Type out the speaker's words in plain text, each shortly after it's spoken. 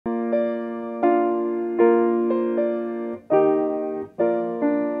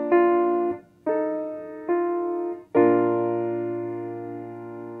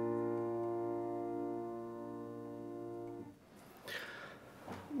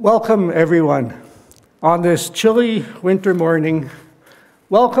Welcome, everyone. On this chilly winter morning,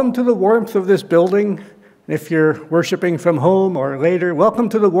 welcome to the warmth of this building. If you're worshiping from home or later, welcome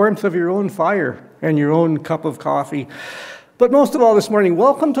to the warmth of your own fire and your own cup of coffee. But most of all this morning,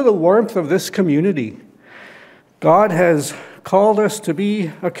 welcome to the warmth of this community. God has called us to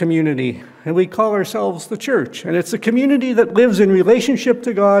be a community, and we call ourselves the church. And it's a community that lives in relationship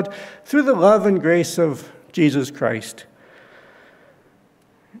to God through the love and grace of Jesus Christ,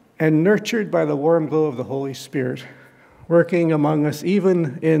 and nurtured by the warm glow of the Holy Spirit, working among us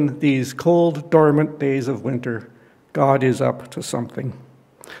even in these cold, dormant days of winter. God is up to something.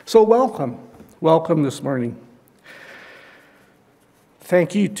 So welcome this morning.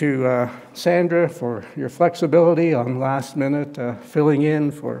 Thank you to Sandra for your flexibility on last minute, filling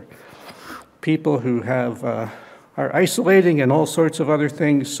in for people who are isolating and all sorts of other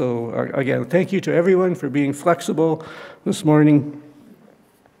things. So again, thank you to everyone for being flexible this morning.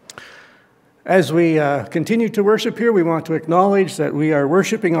 As we continue to worship here, we want to acknowledge that we are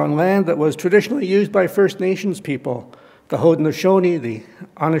worshiping on land that was traditionally used by First Nations people, the Haudenosaunee, the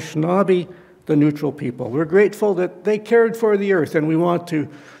Anishinaabe, the neutral people. We're grateful that they cared for the earth, and we want to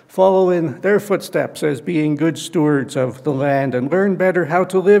follow in their footsteps as being good stewards of the land and learn better how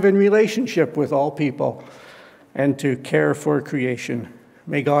to live in relationship with all people and to care for creation.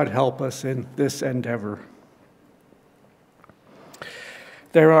 May God help us in this endeavor.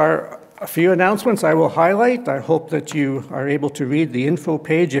 There are a few announcements I will highlight. I hope that you are able to read the info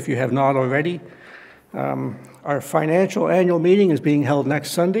page if you have not already. Our financial annual meeting is being held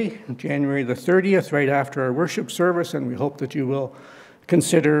next Sunday, January the 30th, right after our worship service, and we hope that you will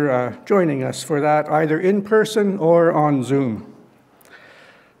consider joining us for that, either in person or on Zoom.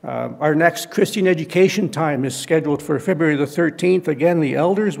 Our next Christian education time is scheduled for February the 13th. Again, the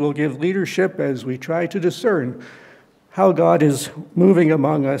elders will give leadership as we try to discern how God is moving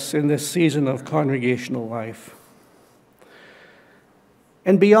among us in this season of congregational life.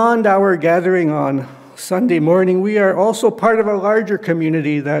 And beyond our gathering on Sunday morning, we are also part of a larger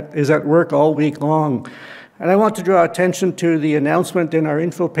community that is at work all week long. And I want to draw attention to the announcement in our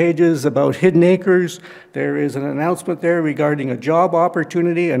info pages about Hidden Acres. There is an announcement there regarding a job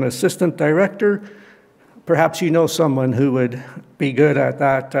opportunity, an assistant director. Perhaps you know someone who would be good at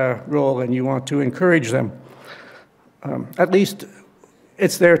that role and you want to encourage them. At least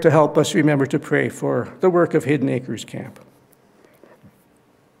it's there to help us remember to pray for the work of Hidden Acres Camp.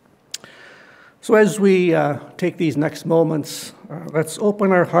 So as we take these next moments, let's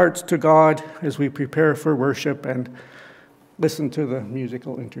open our hearts to God as we prepare for worship and listen to the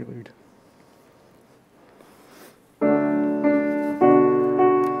musical interlude.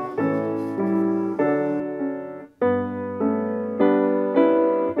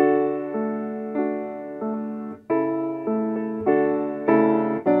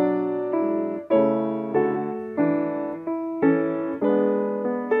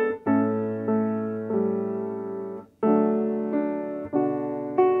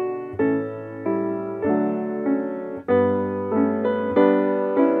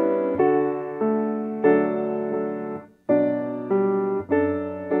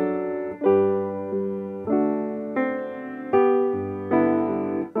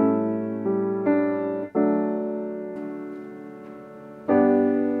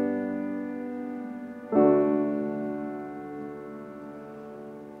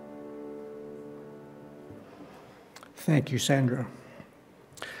 Thank you, Sandra.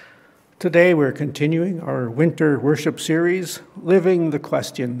 Today we're continuing our winter worship series, Living the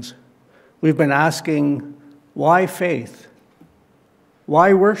Questions. We've been asking, why faith?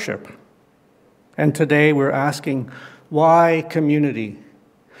 Why worship? And today we're asking, why community?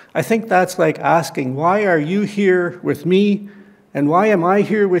 I think that's like asking, why are you here with me? And why am I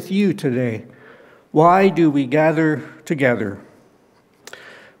here with you today? Why do we gather together?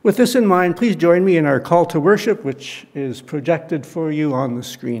 With this in mind, please join me in our call to worship, which is projected for you on the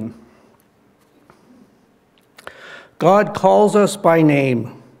screen. God calls us by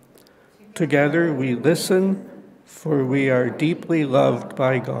name. Together we listen, for we are deeply loved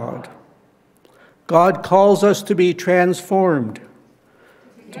by God. God calls us to be transformed.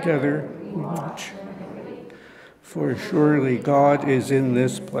 Together we watch, for surely God is in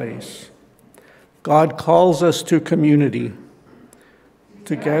this place. God calls us to community.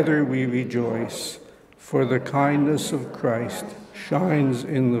 Together we rejoice, for the kindness of Christ shines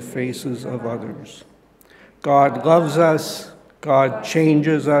in the faces of others. God loves us, God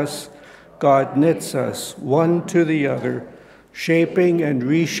changes us, God knits us one to the other, shaping and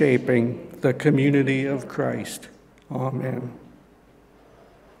reshaping the community of Christ. Amen.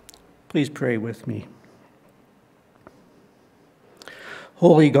 Please pray with me.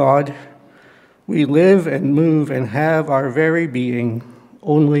 Holy God, we live and move and have our very being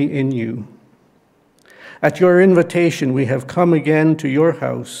only in you. At your invitation, we have come again to your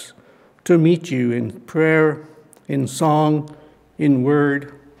house to meet you in prayer, in song, in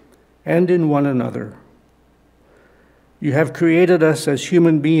word, and in one another. You have created us as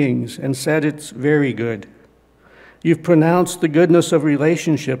human beings and said it's very good. You've pronounced the goodness of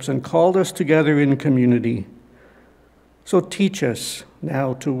relationships and called us together in community. So teach us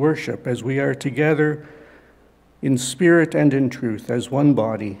now to worship as we are together in spirit and in truth as one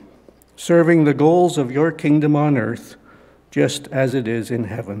body, serving the goals of your kingdom on earth, just as it is in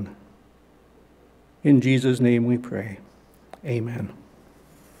heaven. In Jesus' name we pray. Amen.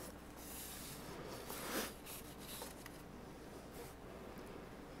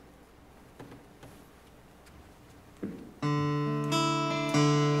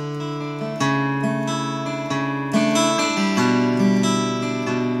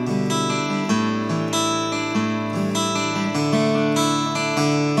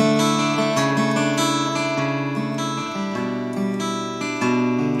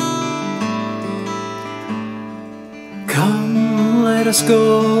 Let us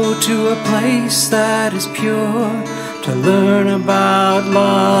go to a place that is pure, to learn about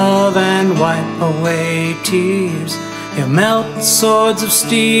love and wipe away tears. He'll melt swords of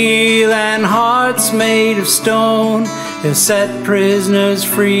steel and hearts made of stone. He'll set prisoners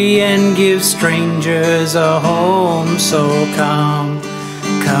free and give strangers a home. So come,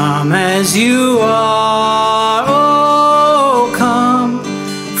 come as you are, oh come,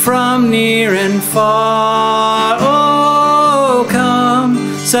 from near and far, oh come,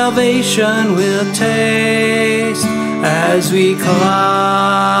 salvation we'll taste as we climb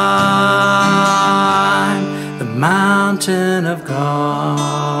the mountain of God.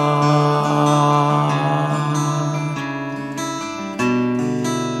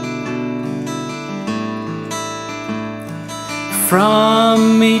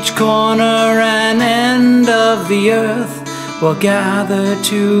 From each corner and end of the earth, we'll gather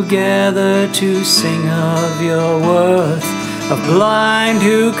together to sing of your worth, of blind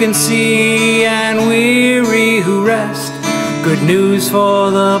who can see and weary who rest. Good news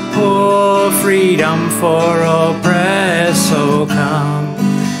for the poor, freedom for oppressed. So come,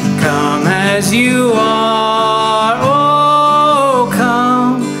 come as you are, oh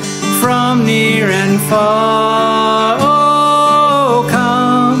come, from near and far, oh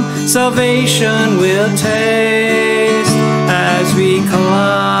come, salvation we'll taste as we climb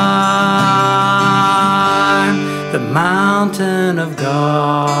the mountain of God.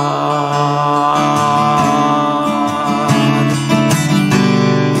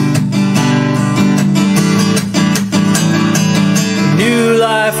 New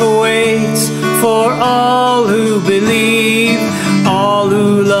life awaits for all who believe, all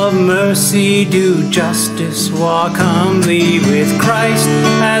who love mercy, do justice, walk humbly with Christ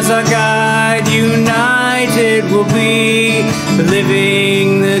as our guide. United we'll be,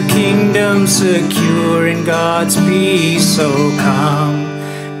 living the kingdom secure in God's peace. So come,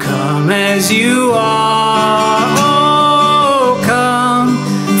 come as you are, oh come,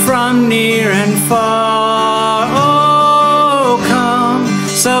 from near and far, oh come,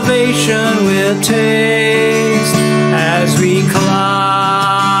 salvation we'll taste as we climb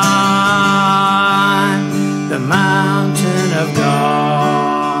the mountain of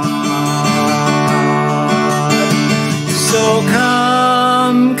God. So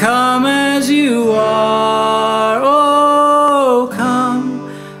come, come as you are, oh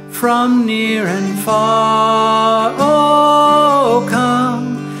come, from near and far, oh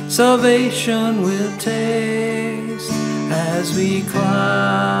come, salvation we'll taste as we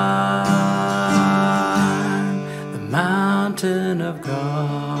climb the mountain of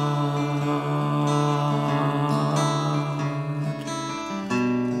God.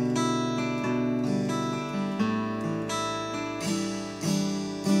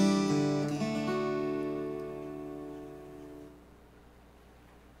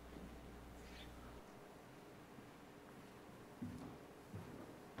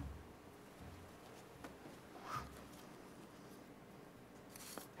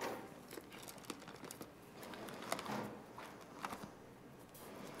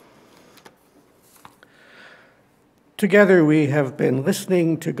 Together we have been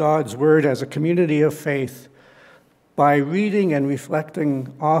listening to God's word as a community of faith by reading and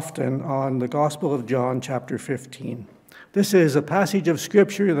reflecting often on the Gospel of John, chapter 15. This is a passage of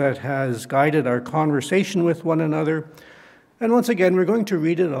Scripture that has guided our conversation with one another. And once again, we're going to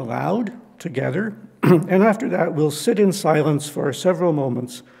read it aloud together. And after that, we'll sit in silence for several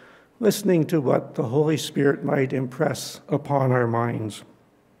moments listening to what the Holy Spirit might impress upon our minds.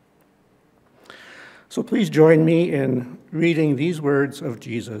 So please join me in reading these words of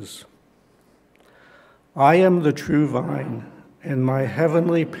Jesus. I am the true vine, and my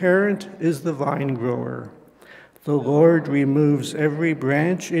heavenly parent is the vine grower. The Lord removes every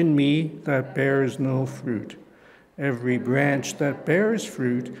branch in me that bears no fruit. Every branch that bears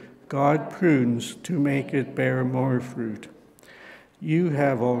fruit, God prunes to make it bear more fruit. You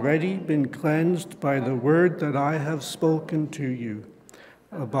have already been cleansed by the word that I have spoken to you.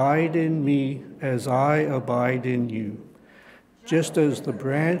 Abide in me as I abide in you. Just as the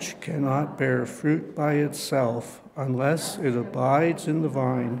branch cannot bear fruit by itself unless it abides in the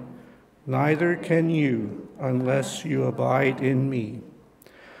vine, neither can you unless you abide in me.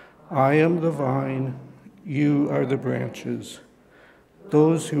 I am the vine, you are the branches.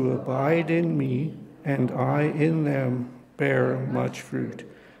 Those who abide in me and I in them bear much fruit,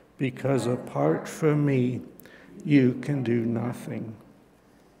 because apart from me you can do nothing.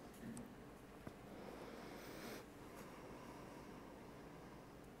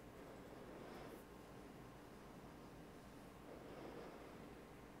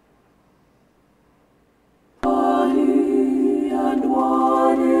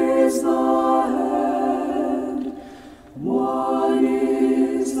 One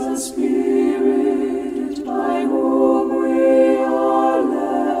is the Spirit by whom we are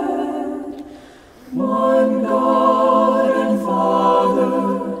led. One God and Father,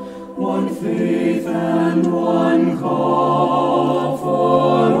 one faith and one call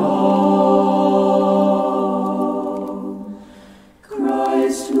for all.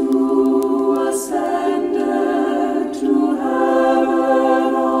 Christ who ascended to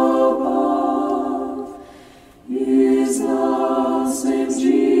heaven above is the same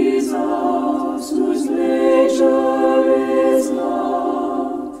Jesus whose nature is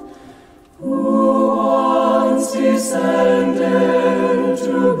love, who once descended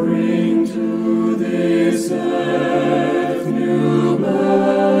to bring to this earth new birth.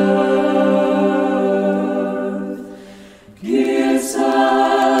 Gifts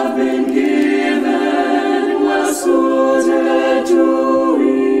have been given, well suited to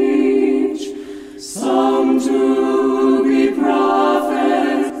each, some to be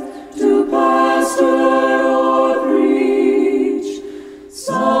prophet, to pastor or preach,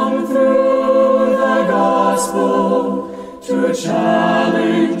 some through the gospel to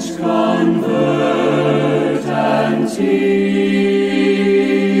challenge, convert, and teach.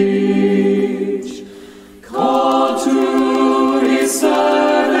 Called to his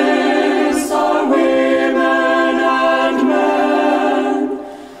service are women and men,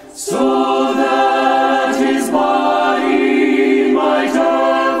 so that his body might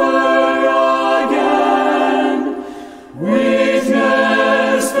ever again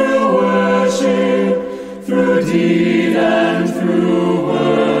witness through worship, through deed and through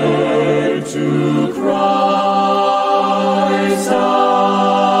word to Christ our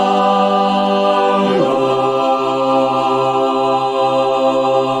Lord.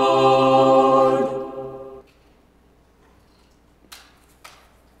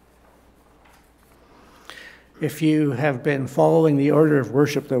 If you have been following the order of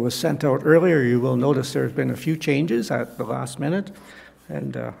worship that was sent out earlier, you will notice there's been a few changes at the last minute.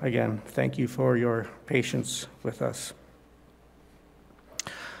 And again, thank you for your patience with us.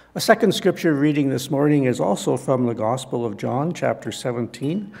 A second scripture reading this morning is also from the Gospel of John, chapter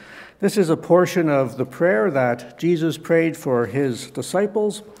 17. This is a portion of the prayer that Jesus prayed for his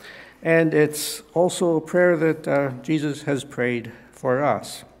disciples, and it's also a prayer that Jesus has prayed for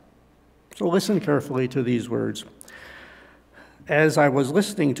us. So listen carefully to these words. As I was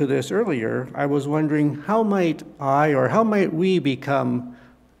listening to this earlier, I was wondering, how might I or how might we become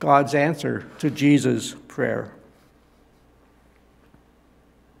God's answer to Jesus' prayer?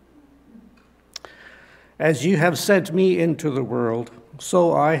 As you have sent me into the world,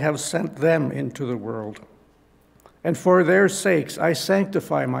 so I have sent them into the world. And for their sakes I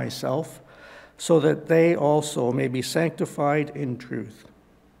sanctify myself, so that they also may be sanctified in truth.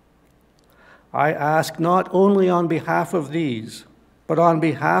 I ask not only on behalf of these, but on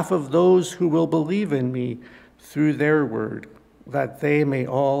behalf of those who will believe in me through their word, that they may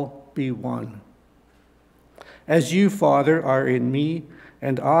all be one. As you, Father, are in me,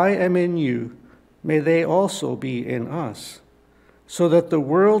 and I am in you, may they also be in us, so that the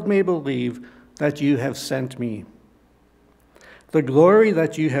world may believe that you have sent me. The glory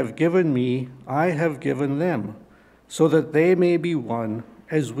that you have given me, I have given them, so that they may be one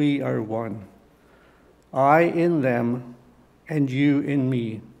as we are one. I in them, and you in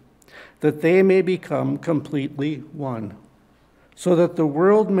me, that they may become completely one, so that the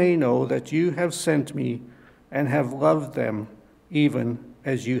world may know that you have sent me and have loved them, even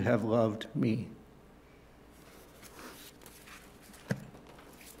as you have loved me.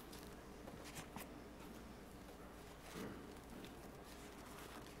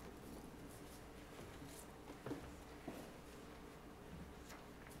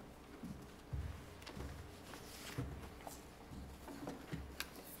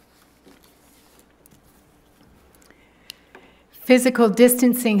 Physical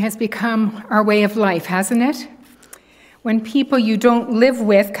distancing has become our way of life, hasn't it? When people you don't live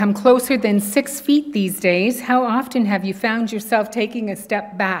with come closer than 6 feet these days, how often have you found yourself taking a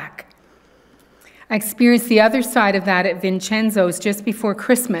step back? I experienced the other side of that at Vincenzo's just before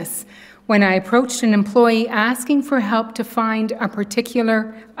Christmas, when I approached an employee asking for help to find a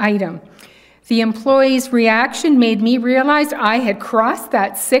particular item. The employee's reaction made me realize I had crossed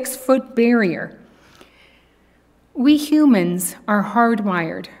that 6-foot barrier. We humans are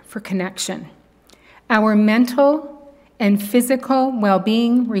hardwired for connection. Our mental and physical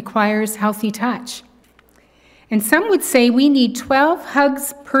well-being requires healthy touch. And some would say we need 12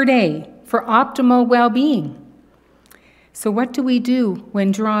 hugs per day for optimal well-being. So what do we do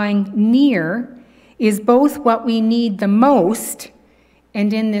when drawing near is both what we need the most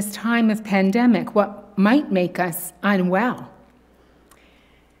and in this time of pandemic, what might make us unwell?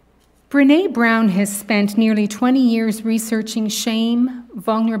 Brené Brown has spent nearly 20 years researching shame,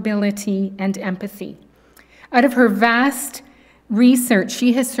 vulnerability, and empathy. Out of her vast research,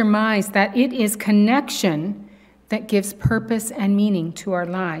 she has surmised that it is connection that gives purpose and meaning to our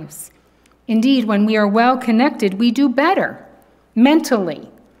lives. Indeed, when we are well connected, we do better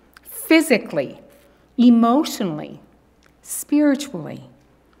mentally, physically, emotionally, spiritually.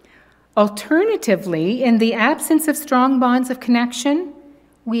 Alternatively, in the absence of strong bonds of connection,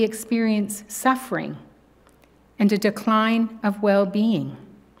 we experience suffering and a decline of well-being.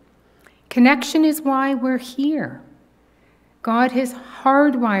 Connection is why we're here. God has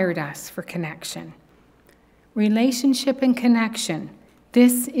hardwired us for connection. Relationship and connection,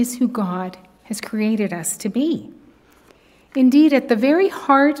 this is who God has created us to be. Indeed, at the very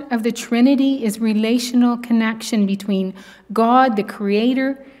heart of the Trinity is relational connection between God, the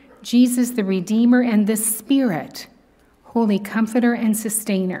Creator, Jesus, the Redeemer, and the Spirit, Holy Comforter and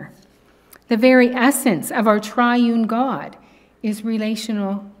Sustainer. The very essence of our triune God is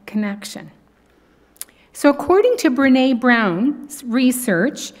relational connection. So according to Brené Brown's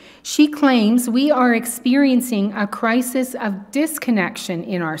research, she claims we are experiencing a crisis of disconnection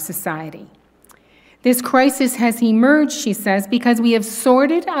in our society. This crisis has emerged, she says, because we have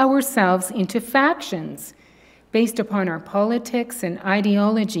sorted ourselves into factions based upon our politics and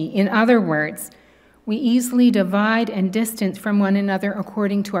ideology. In other words, we easily divide and distance from one another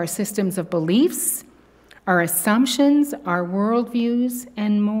according to our systems of beliefs, our assumptions, our worldviews,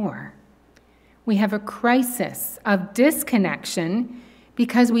 and more. We have a crisis of disconnection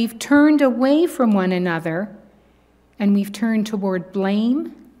because we've turned away from one another and we've turned toward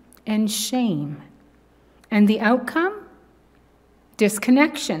blame and shame. And the outcome?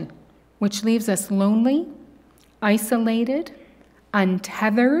 Disconnection, which leaves us lonely, isolated,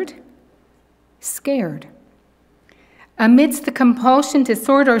 untethered, scared. Amidst the compulsion to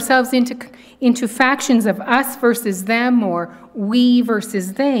sort ourselves into factions of us versus them or we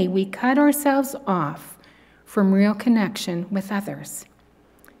versus they, we cut ourselves off from real connection with others.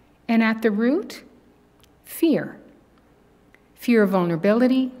 And at the root, fear. Fear of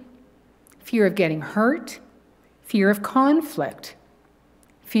vulnerability, fear of getting hurt, fear of conflict,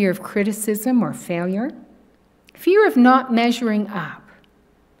 fear of criticism or failure, fear of not measuring up,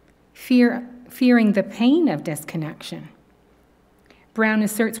 fearing the pain of disconnection. Brown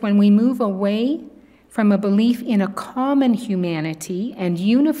asserts when we move away from a belief in a common humanity and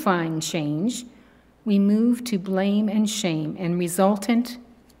unifying change, we move to blame and shame and resultant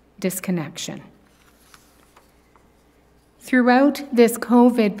disconnection. Throughout this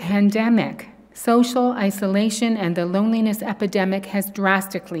COVID pandemic, social isolation and the loneliness epidemic has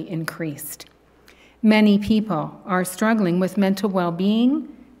drastically increased. Many people are struggling with mental well-being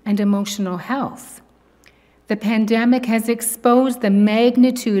and emotional health. The pandemic has exposed the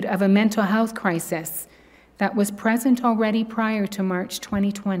magnitude of a mental health crisis that was present already prior to March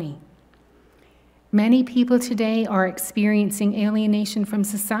 2020. Many people today are experiencing alienation from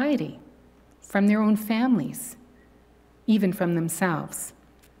society, from their own families, even from themselves.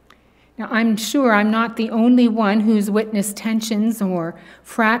 Now, I'm sure I'm not the only one who's witnessed tensions or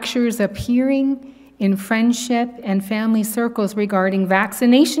fractures appearing in friendship and family circles regarding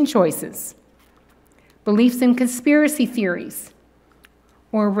vaccination choices, beliefs in conspiracy theories,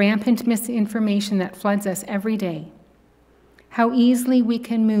 or rampant misinformation that floods us every day. how easily we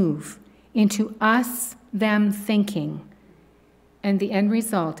can move into us-them thinking. And the end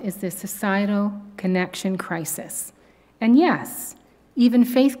result is this societal connection crisis. And yes, even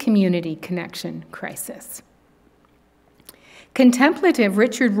faith community connection crisis. Contemplative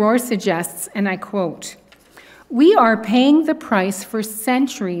Richard Rohr suggests, and I quote, "We are paying the price for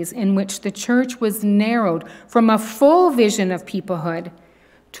centuries in which the church was narrowed from a full vision of peoplehood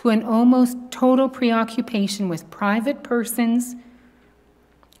to an almost total preoccupation with private persons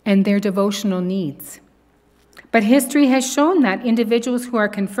and their devotional needs. But history has shown that individuals who are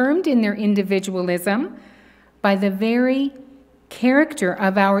confirmed in their individualism by the very character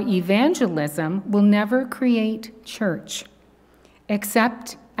of our evangelism will never create church,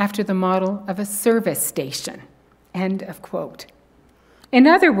 except after the model of a service station." End of quote. In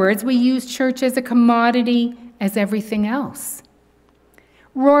other words, we use church as a commodity as everything else.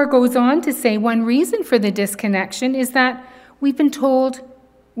 Rohr goes on to say one reason for the disconnection is that we've been told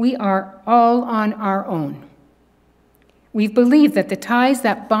we are all on our own. We've believed that the ties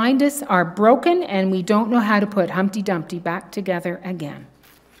that bind us are broken and we don't know how to put Humpty Dumpty back together again.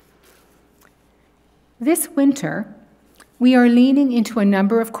 This winter, we are leaning into a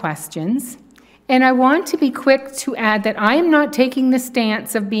number of questions, and I want to be quick to add that I am not taking the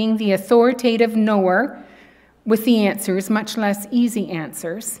stance of being the authoritative knower with the answers, much less easy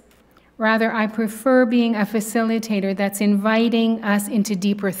answers. Rather, I prefer being a facilitator that's inviting us into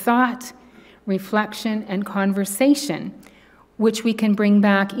deeper thought, reflection, and conversation, which we can bring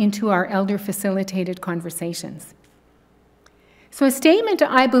back into our elder-facilitated conversations. So a statement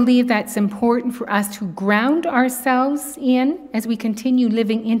I believe that's important for us to ground ourselves in as we continue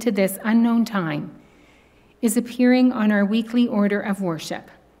living into this unknown time is appearing on our weekly order of worship.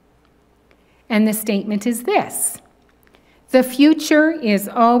 And the statement is this: the future is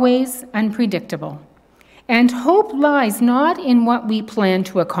always unpredictable, and hope lies not in what we plan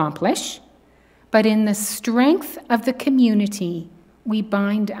to accomplish, but in the strength of the community we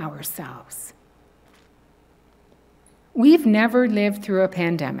bind ourselves. We've never lived through a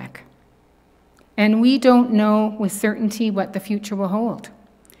pandemic, and we don't know with certainty what the future will hold.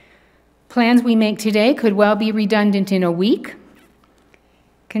 Plans we make today could well be redundant in a week.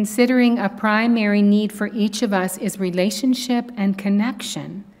 Considering a primary need for each of us is relationship and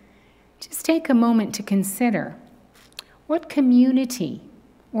connection, just take a moment to consider what community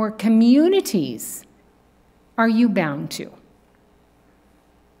or communities are you bound to?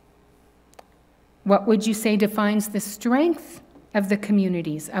 What would you say defines the strength of the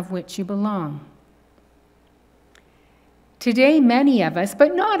communities of which you belong? Today, many of us,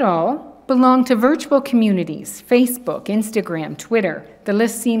 but not all, belong to virtual communities, Facebook, Instagram, Twitter. The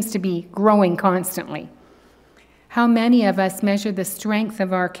list seems to be growing constantly. How many of us measure the strength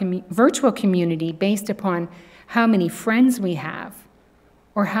of our virtual community based upon how many friends we have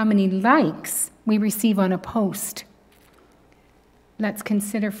or how many likes we receive on a post? Let's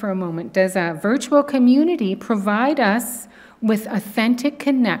consider for a moment, does a virtual community provide us with authentic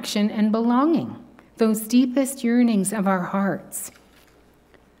connection and belonging, those deepest yearnings of our hearts?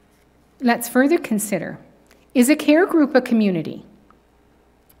 Let's further consider, is a care group a community?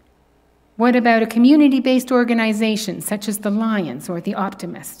 What about a community-based organization such as the Lions or the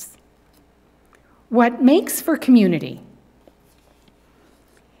Optimists? What makes for community?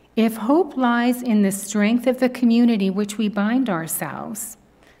 If hope lies in the strength of the community which we bind ourselves,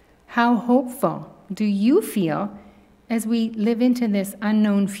 how hopeful do you feel as we live into this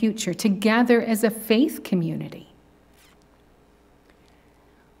unknown future together as a faith community?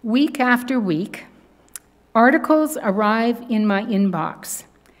 Week after week, articles arrive in my inbox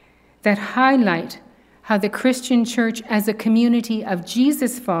that highlight how the Christian church as a community of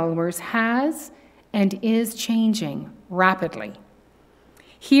Jesus followers has and is changing rapidly.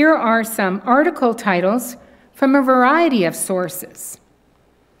 Here are some article titles from a variety of sources.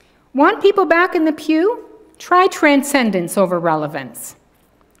 Want people back in the pew? Try transcendence over relevance.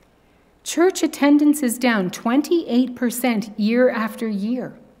 Church attendance is down 28% year after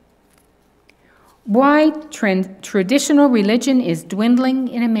year. Why traditional religion is dwindling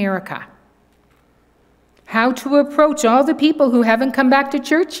in America. How to approach all the people who haven't come back to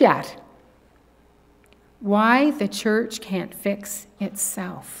church yet. Why the church can't fix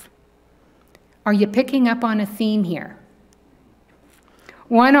itself. Are you picking up on a theme here?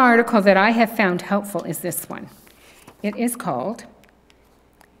 One article that I have found helpful is this one. It is called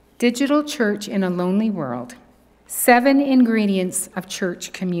Digital Church in a Lonely World, 7 Ingredients of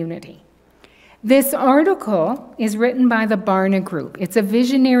Church Community. This article is written by the Barna Group. It's a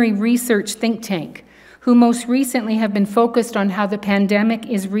visionary research think tank who most recently have been focused on how the pandemic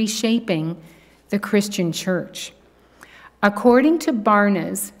is reshaping the Christian church. According to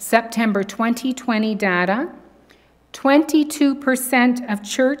Barna's September 2020 data, 22% of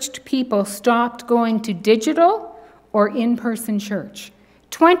churched people stopped going to digital or in-person church.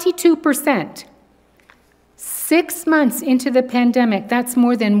 22%. 6 months into the pandemic, that's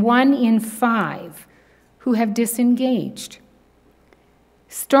more than 1 in 5 who have disengaged.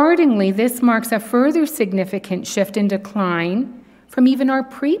 Startlingly, this marks a further significant shift in decline from even our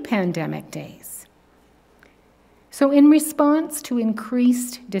pre-pandemic days. So in response to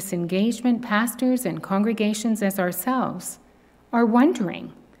increased disengagement, pastors and congregations as ourselves are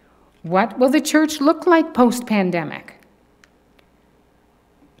wondering, what will the church look like post-pandemic?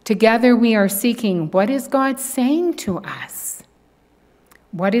 Together we are seeking, what is God saying to us?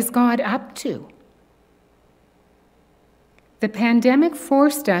 What is God up to? The pandemic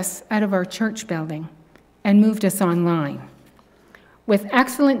forced us out of our church building and moved us online. With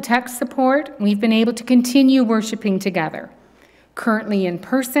excellent tech support, we've been able to continue worshiping together, currently in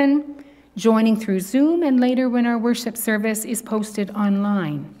person, joining through Zoom, and later when our worship service is posted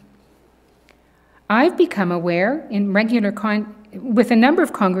online. I've become aware in with a number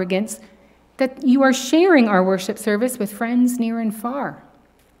of congregants that you are sharing our worship service with friends near and far.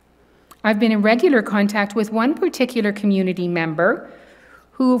 I've been in regular contact with one particular community member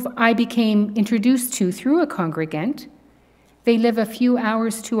who I became introduced to through a congregant. They live a few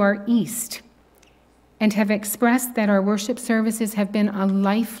hours to our east and have expressed that our worship services have been a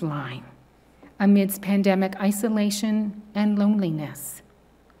lifeline amidst pandemic isolation and loneliness.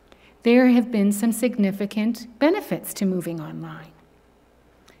 There have been some significant benefits to moving online.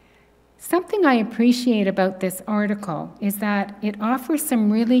 Something I appreciate about this article is that it offers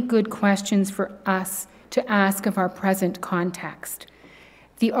some really good questions for us to ask of our present context.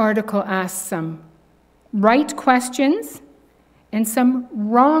 The article asks some right questions and some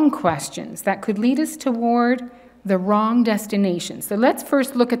wrong questions that could lead us toward the wrong destination. So let's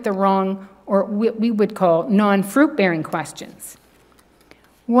first look at the wrong, or what we would call non-fruit-bearing questions.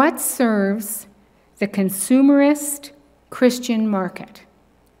 What serves the consumerist Christian market?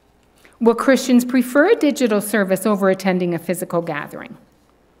 Will Christians prefer a digital service over attending a physical gathering?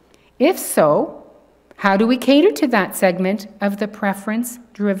 If so, how do we cater to that segment of the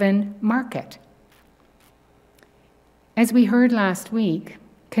preference-driven market? As we heard last week,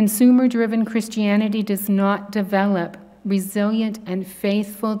 consumer-driven Christianity does not develop resilient and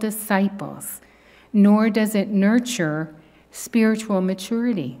faithful disciples, nor does it nurture spiritual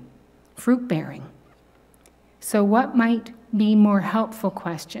maturity, fruit-bearing. So what might be more helpful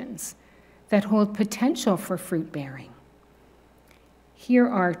questions that hold potential for fruit-bearing? Here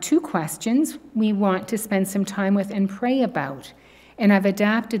are 2 questions we want to spend some time with and pray about, and I've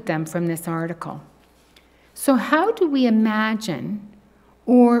adapted them from this article. So how do we imagine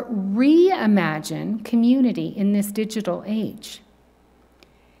or reimagine community in this digital age?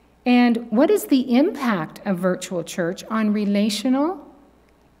 And what is the impact of virtual church on relational,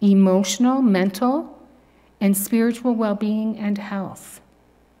 emotional, mental, and spiritual well-being and health?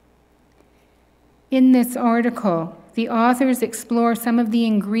 In this article, the authors explore some of the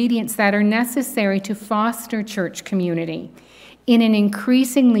ingredients that are necessary to foster church community in an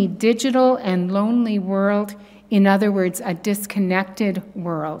increasingly digital and lonely world, in other words, a disconnected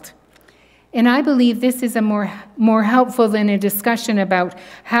world. And I believe this is more helpful than a discussion about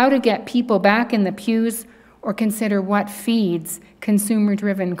how to get people back in the pews or consider what feeds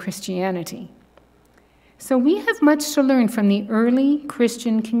consumer-driven Christianity. So we have much to learn from the early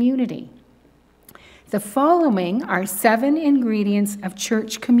Christian community. The following are 7 ingredients of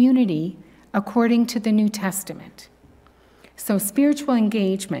church community according to the New Testament. So spiritual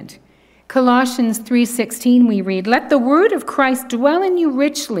engagement. Colossians 3:16 we read, "Let the word of Christ dwell in you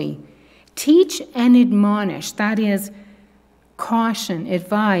richly. Teach and admonish," that is, caution,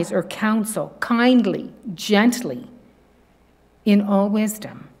 advise, or counsel, kindly, gently, in all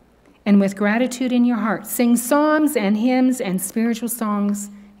wisdom, and with gratitude in your heart. Sing psalms and hymns and spiritual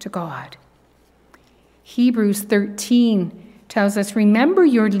songs to God. Hebrews 13 tells us, "Remember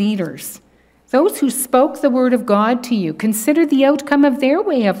your leaders, those who spoke the word of God to you. Consider the outcome of their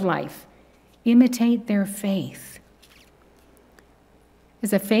way of life. Imitate their faith."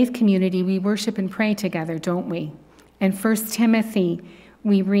 As a faith community, we worship and pray together, don't we? In 1 Timothy,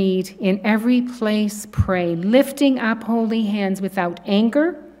 we read, "In every place pray, lifting up holy hands without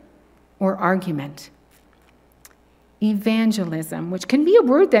anger or argument." Evangelism, which can be a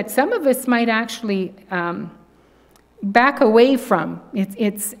word that some of us might actually back away from.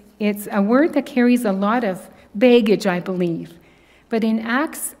 It's a word that carries a lot of baggage, I believe. But in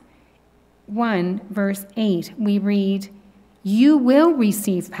Acts 1, verse 8, we read, You will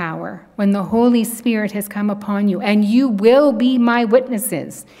receive power when the Holy Spirit has come upon you, and you will be my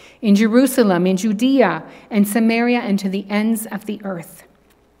witnesses in Jerusalem, in Judea, and Samaria, and to the ends of the earth.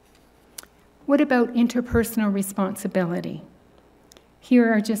 What about interpersonal responsibility?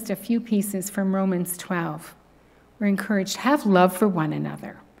 Here are just a few pieces from Romans 12. We're encouraged, have love for one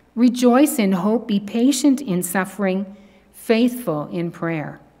another. Rejoice in hope, be patient in suffering, faithful in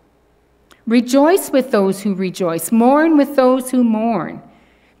prayer. Rejoice with those who rejoice, mourn with those who mourn.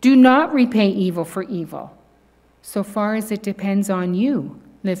 Do not repay evil for evil. So far as it depends on you,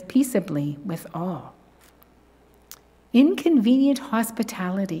 live peaceably with all. Inconvenient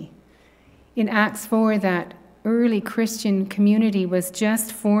hospitality. In Acts 4, that early Christian community was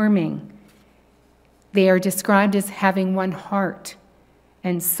just forming. They are described as having one heart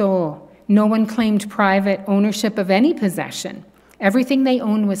and soul. No one claimed private ownership of any possession. Everything they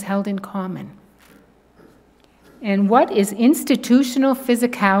owned was held in common. And what is institutional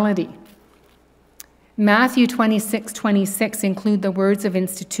physicality? Matthew 26:26 include the words of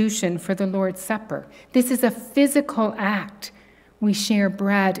institution for the Lord's Supper. This is a physical act. We share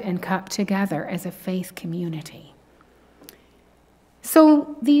bread and cup together as a faith community.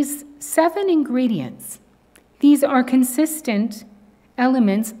 So these 7 ingredients, these are consistent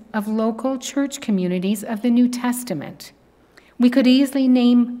elements of local church communities of the New Testament. We could easily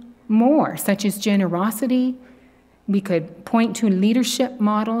name more, such as generosity. We could point to leadership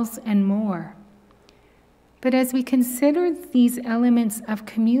models and more. But as we consider these elements of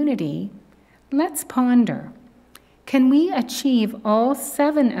community, let's ponder, can we achieve all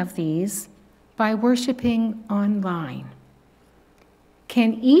 7 of these by worshiping online?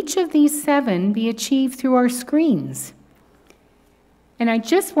 Can each of these 7 be achieved through our screens? And I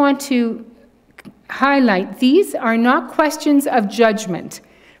just want to highlight, these are not questions of judgment,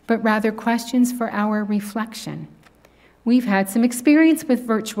 but rather questions for our reflection. We've had some experience with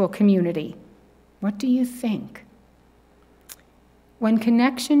virtual community. What do you think? When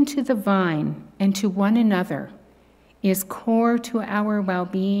connection to the vine and to one another is core to our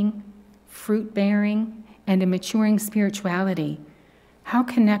well-being, fruit-bearing, and a maturing spirituality, how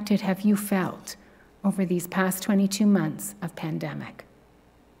connected have you felt over these past 22 months of pandemic?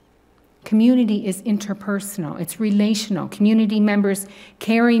 Community is interpersonal, it's relational. Community members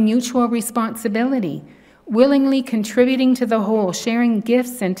carry mutual responsibility, willingly contributing to the whole, sharing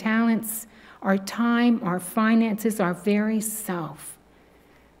gifts and talents, our time, our finances, our very self.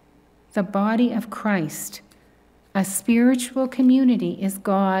 The body of Christ, a spiritual community, is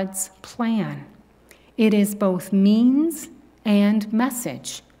God's plan. It is both means and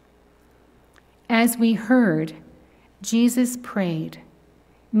message. As we heard, Jesus prayed,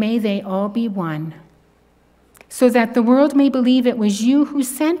 "May they all be one, so that the world may believe it was you who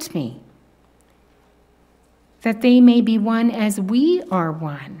sent me, that they may be one as we are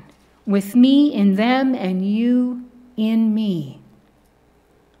one, with me in them and you in me."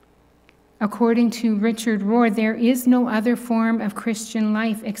 According to Richard Rohr, there is no other form of Christian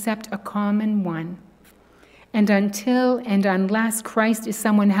life except a common one. And until and unless Christ is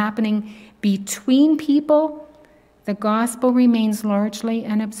someone happening between people, the gospel remains largely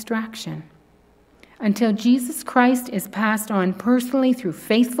an abstraction. Until Jesus Christ is passed on personally through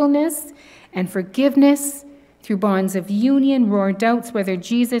faithfulness and forgiveness, through bonds of union, Rohr doubts whether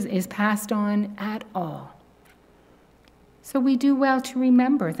Jesus is passed on at all. So we do well to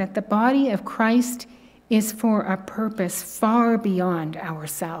remember that the body of Christ is for a purpose far beyond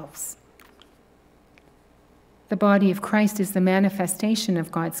ourselves. The body of Christ is the manifestation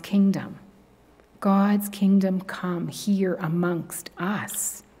of God's kingdom. God's kingdom come here amongst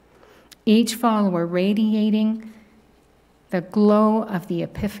us. Each follower radiating the glow of the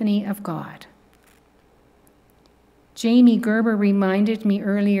epiphany of God. Jamie Gerber reminded me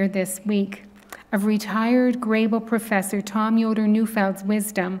earlier this week of retired Grable professor Tom Yoder Neufeld's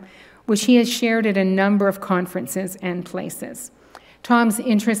wisdom, which he has shared at a number of conferences and places. Tom's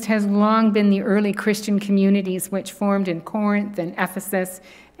interest has long been the early Christian communities which formed in Corinth and Ephesus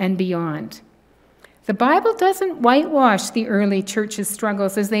and beyond. The Bible doesn't whitewash the early church's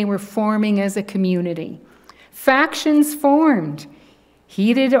struggles as they were forming as a community. Factions formed.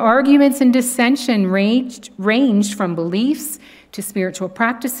 Heated arguments and dissension ranged from beliefs to spiritual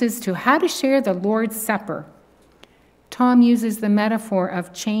practices to how to share the Lord's Supper. Tom uses the metaphor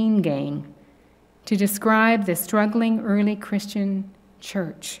of chain gang to describe the struggling early Christian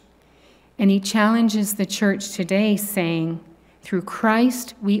church. And he challenges the church today, saying, "Through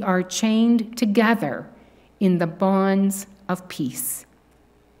Christ we are chained together in the bonds of peace."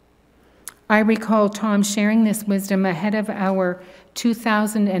 I recall Tom sharing this wisdom ahead of our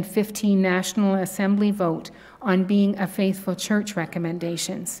 2015 National Assembly vote on being a faithful church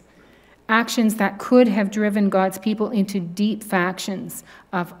recommendations. Actions that could have driven God's people into deep factions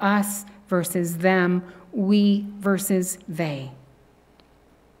of us versus them, we versus they.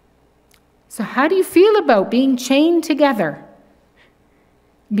 So how do you feel about being chained together?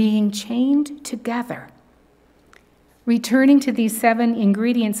 Being chained together. Returning to these 7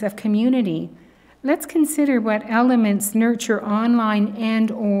 ingredients of community, let's consider what elements nurture online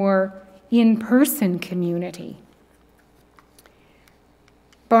and or in-person community.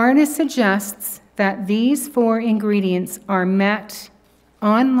 Barna suggests that these 4 ingredients are met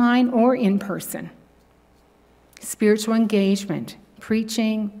online or in person. Spiritual engagement,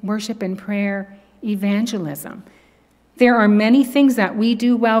 preaching, worship and prayer, evangelism. There are many things that we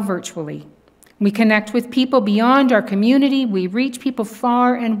do well virtually. We connect with people beyond our community. We reach people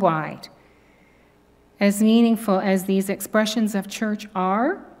far and wide. As meaningful as these expressions of church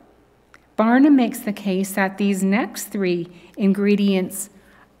are, Barna makes the case that these next 3 ingredients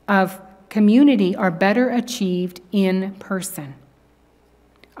of community are better achieved in person.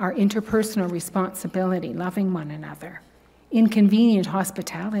 Our interpersonal responsibility, loving one another, inconvenient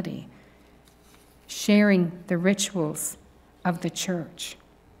hospitality, sharing the rituals of the church.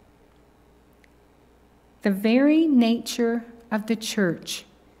 The very nature of the church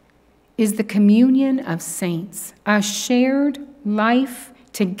is the communion of saints, a shared life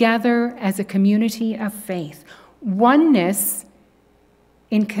together as a community of faith. Oneness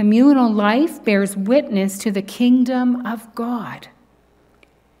in communal life bears witness to the kingdom of God.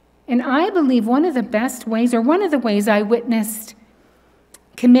 And I believe one of the best ways, or one of the ways I witnessed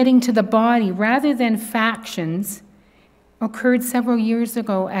committing to the body rather than factions, occurred several years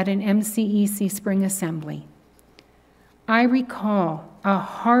ago at an MCEC Spring Assembly. I recall a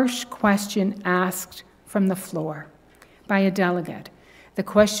harsh question asked from the floor by a delegate. The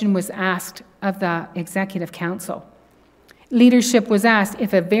question was asked of the Executive Council. Leadership was asked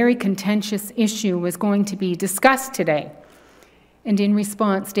if a very contentious issue was going to be discussed today. And in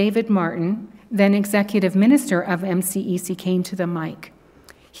response, David Martin, then Executive Minister of MCEC, came to the mic.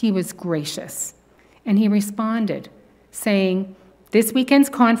 He was gracious, and he responded, saying, this weekend's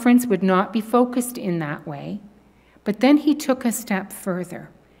conference would not be focused in that way. But then he took a step further,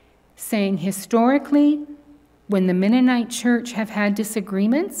 saying, historically, when the Mennonite Church have had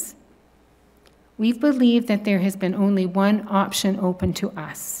disagreements, we've believed that there has been only one option open to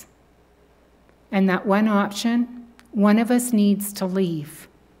us. And that one option, one of us needs to leave.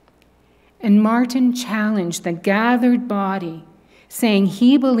 And Martin challenged the gathered body, saying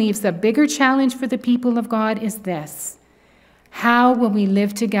he believes the bigger challenge for the people of God is this: how will we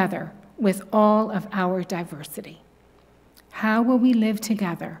live together with all of our diversity? How will we live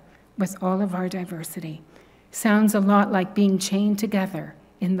together with all of our diversity? Sounds a lot like being chained together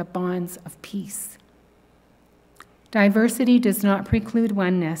in the bonds of peace. Diversity does not preclude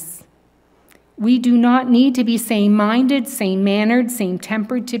oneness. We do not need to be same-minded, same-mannered,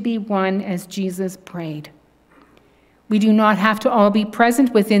 same-tempered to be one as Jesus prayed. We do not have to all be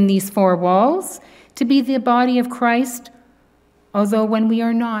present within these 4 walls to be the body of Christ, although when we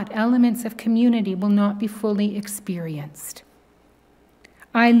are not, elements of community will not be fully experienced.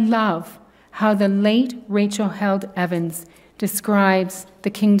 I love how the late Rachel Held Evans describes the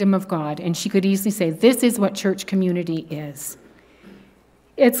kingdom of God, and she could easily say, this is what church community is.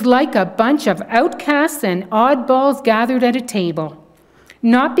 It's like a bunch of outcasts and oddballs gathered at a table,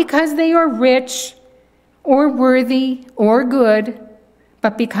 not because they are rich or worthy or good,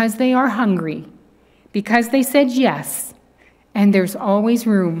 but because they are hungry, because they said yes, and there's always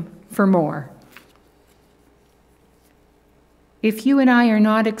room for more. If you and I are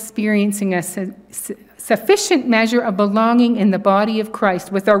not experiencing a sufficient measure of belonging in the body of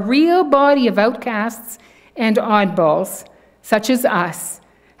Christ with a real body of outcasts and oddballs, such as us,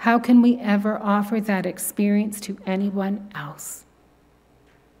 how can we ever offer that experience to anyone else?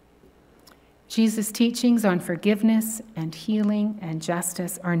 Jesus' teachings on forgiveness and healing and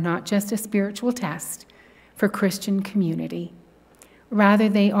justice are not just a spiritual test for Christian community. Rather,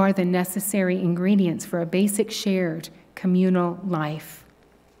 they are the necessary ingredients for a basic shared communal life.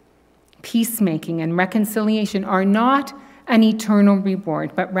 Peacemaking and reconciliation are not an eternal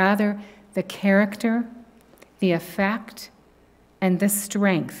reward, but rather the character, the effect, and the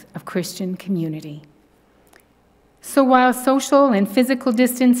strength of Christian community. So while social and physical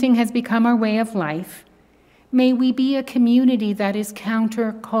distancing has become our way of life, may we be a community that is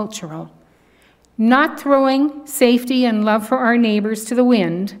countercultural, not throwing safety and love for our neighbors to the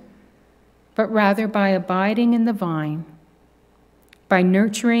wind, but rather by abiding in the vine, by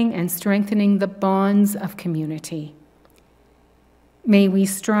nurturing and strengthening the bonds of community. May we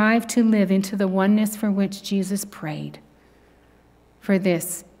strive to live into the oneness for which Jesus prayed, for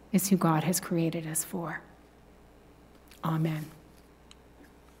this is who God has created us for. Amen.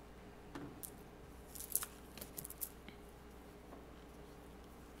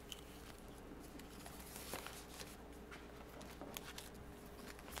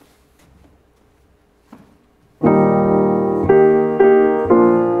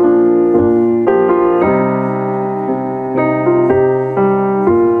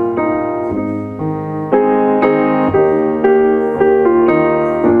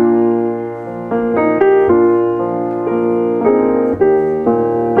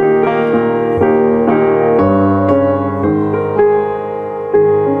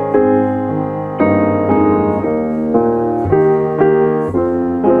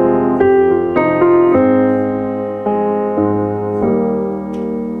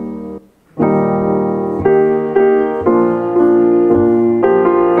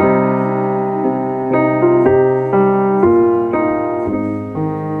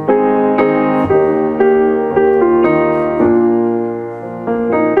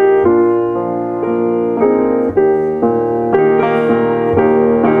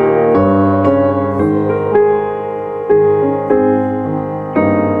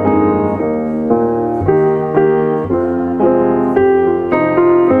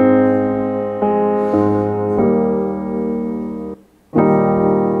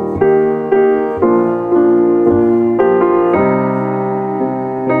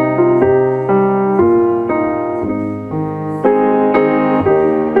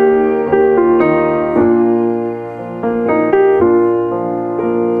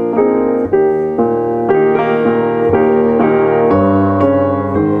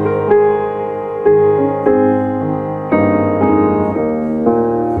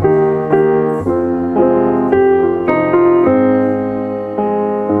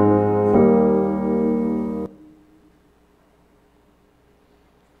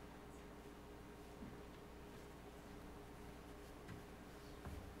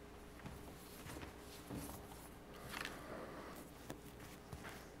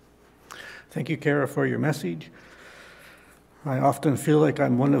 Thank you, Kara, for your message. I often feel like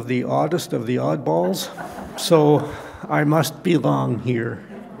I'm one of the oddest of the oddballs, so I must belong here.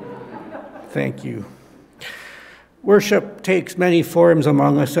 Thank you. Worship takes many forms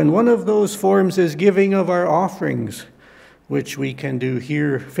among us, and one of those forms is giving of our offerings, which we can do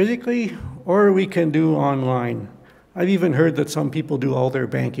here physically or we can do online. I've even heard that some people do all their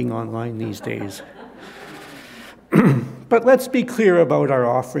banking online these days. But let's be clear about our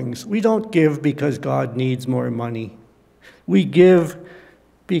offerings. We don't give because God needs more money. We give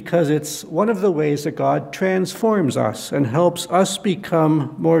because it's one of the ways that God transforms us and helps us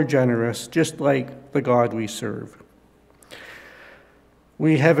become more generous, just like the God we serve.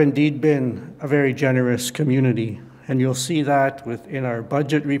 We have indeed been a very generous community, and you'll see that within our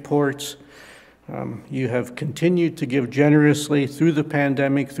budget reports. You have continued to give generously through the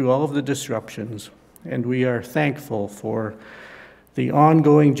pandemic, through all of the disruptions. And we are thankful for the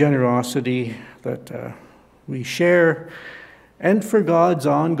ongoing generosity that we share and for God's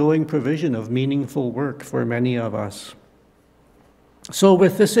ongoing provision of meaningful work for many of us. So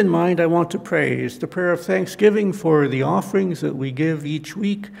with this in mind, I want to pray. It's the prayer of thanksgiving for the offerings that we give each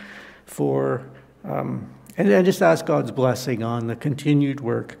week, and just ask God's blessing on the continued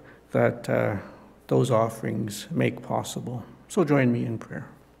work that those offerings make possible. So join me in prayer.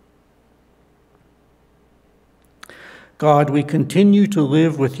 God, we continue to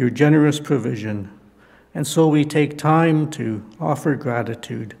live with your generous provision, and so we take time to offer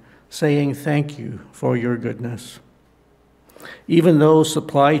gratitude, saying thank you for your goodness. Even though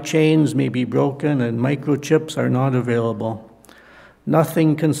supply chains may be broken and microchips are not available,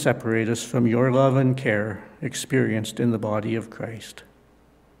 nothing can separate us from your love and care experienced in the body of Christ.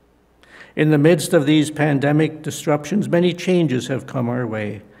 In the midst of these pandemic disruptions, many changes have come our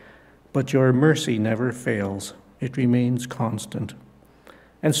way, but your mercy never fails. It remains constant.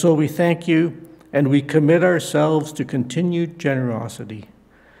 And so we thank you, and we commit ourselves to continued generosity.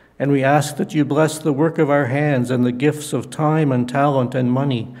 And we ask that you bless the work of our hands and the gifts of time and talent and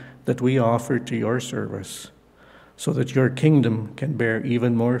money that we offer to your service, so that your kingdom can bear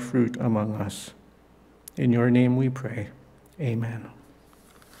even more fruit among us. In your name we pray. Amen.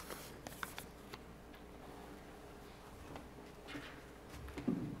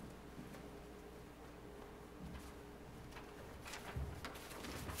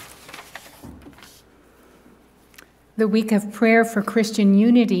 The week of prayer for Christian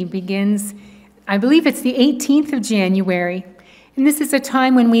unity begins, I believe it's the 18th of January, and And this is a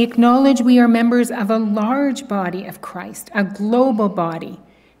time when we acknowledge we are members of a large body of Christ, a global body,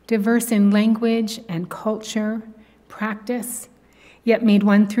 diverse in language and culture, practice, yet made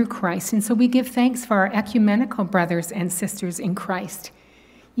one through Christ. And so we give thanks for our ecumenical brothers and sisters in Christ,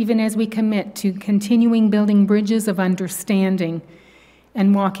 even as we commit to continuing building bridges of understanding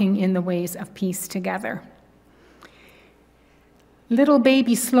and walking in the ways of peace together. Little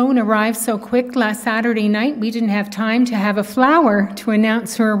baby Sloan arrived so quick last Saturday night, we didn't have time to have a flower to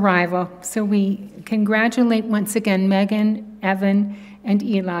announce her arrival. So we congratulate once again Megan, Evan, and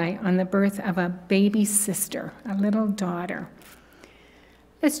Eli on the birth of a baby sister, a little daughter.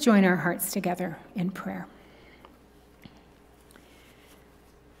 Let's join our hearts together in prayer.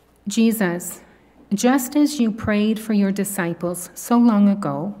 Jesus, just as you prayed for your disciples so long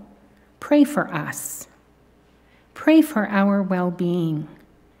ago, pray for us. Pray for our well-being.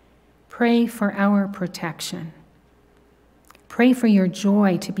 Pray for our protection. Pray for your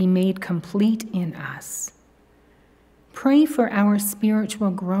joy to be made complete in us. Pray for our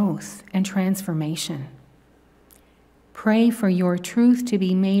spiritual growth and transformation. Pray for your truth to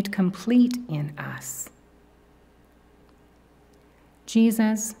be made complete in us.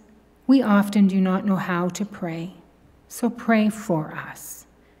 Jesus, we often do not know how to pray, so pray for us.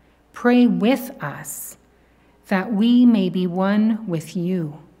 Pray with us, that we may be one with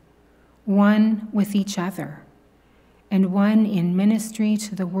you, one with each other, and one in ministry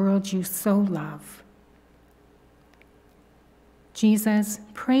to the world you so love. Jesus,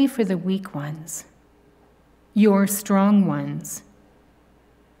 pray for the weak ones, your strong ones.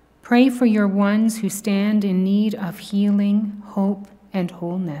 Pray for your ones who stand in need of healing, hope, and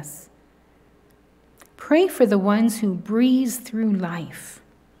wholeness. Pray for the ones who breeze through life,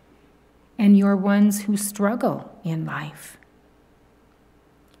 and your ones who struggle in life.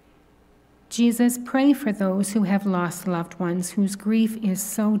 Jesus, pray for those who have lost loved ones whose grief is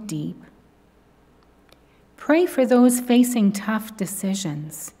so deep. Pray for those facing tough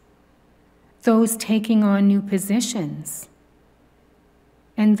decisions, those taking on new positions,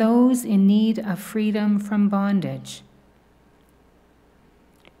 and those in need of freedom from bondage.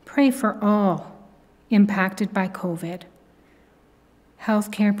 Pray for all impacted by COVID,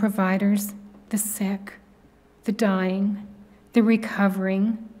 healthcare providers, the sick, the dying, the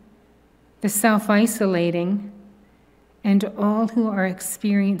recovering, the self-isolating, and all who are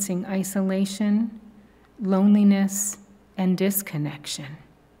experiencing isolation, loneliness, and disconnection.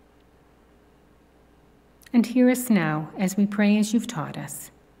 And hear us now as we pray as you've taught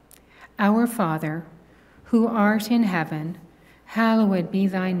us. Our Father, who art in heaven, hallowed be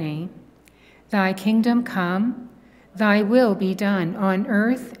thy name. Thy kingdom come, thy will be done on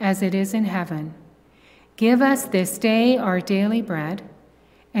earth as it is in heaven. Give us this day our daily bread,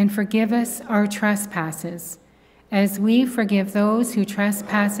 and forgive us our trespasses, as we forgive those who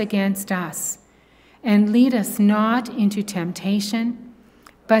trespass against us. And lead us not into temptation,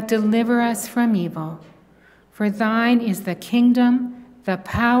 but deliver us from evil. For thine is the kingdom, the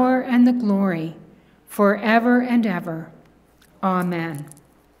power, and the glory, forever and ever. Amen.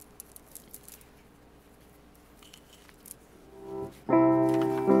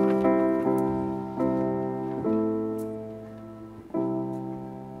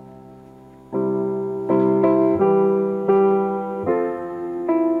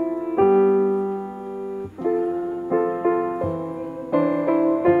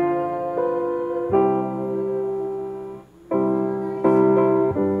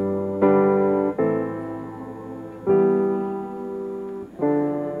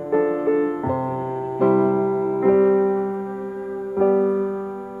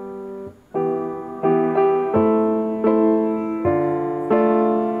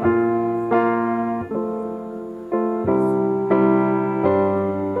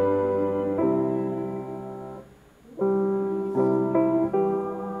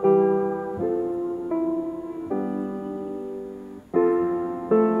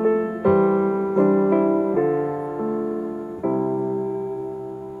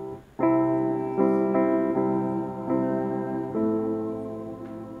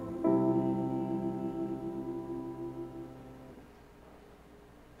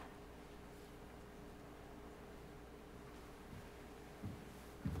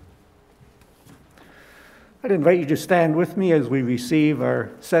 I'd invite you to stand with me as we receive our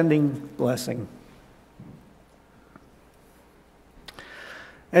sending blessing.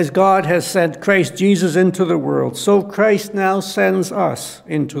 As God has sent Christ Jesus into the world, so Christ now sends us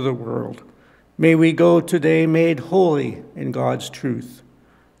into the world. May we go today made holy in God's truth.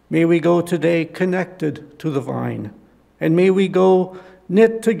 May we go today connected to the vine. And may we go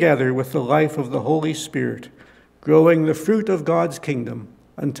knit together with the life of the Holy Spirit, growing the fruit of God's kingdom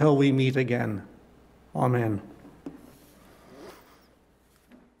until we meet again. Amen.